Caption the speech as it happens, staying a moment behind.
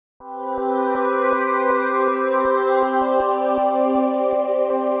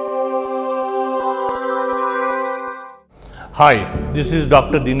Hi, this is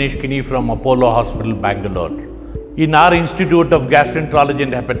Dr. Dinesh Kini from Apollo Hospital Bangalore. In our Institute of Gastroenterology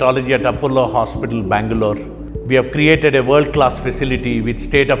and Hepatology at Apollo Hospital Bangalore, we have created a world-class facility with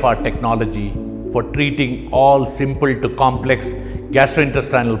state-of-the-art technology for treating all simple to complex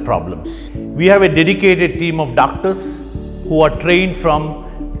gastrointestinal problems. We have a dedicated team of doctors who are trained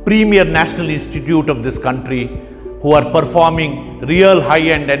from premier national institute of this country who are performing real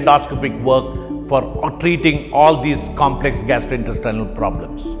high-end endoscopic work for treating all these complex gastrointestinal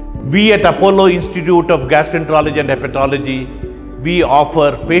problems. We at Apollo Institute of Gastroenterology and Hepatology, we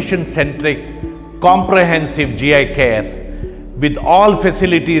offer patient-centric, comprehensive GI care with all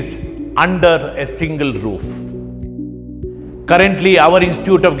facilities under a single roof. Currently, our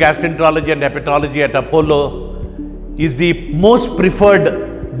Institute of Gastroenterology and Hepatology at Apollo is the most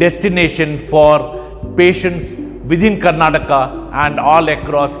preferred destination for patients within Karnataka and all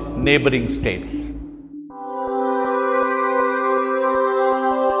across neighboring states.